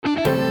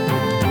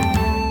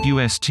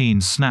US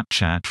teen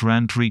Snapchat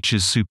rant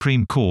reaches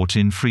Supreme Court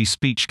in free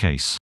speech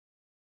case.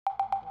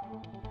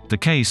 The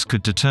case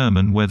could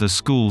determine whether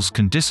schools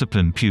can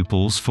discipline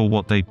pupils for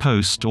what they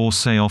post or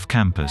say off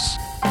campus.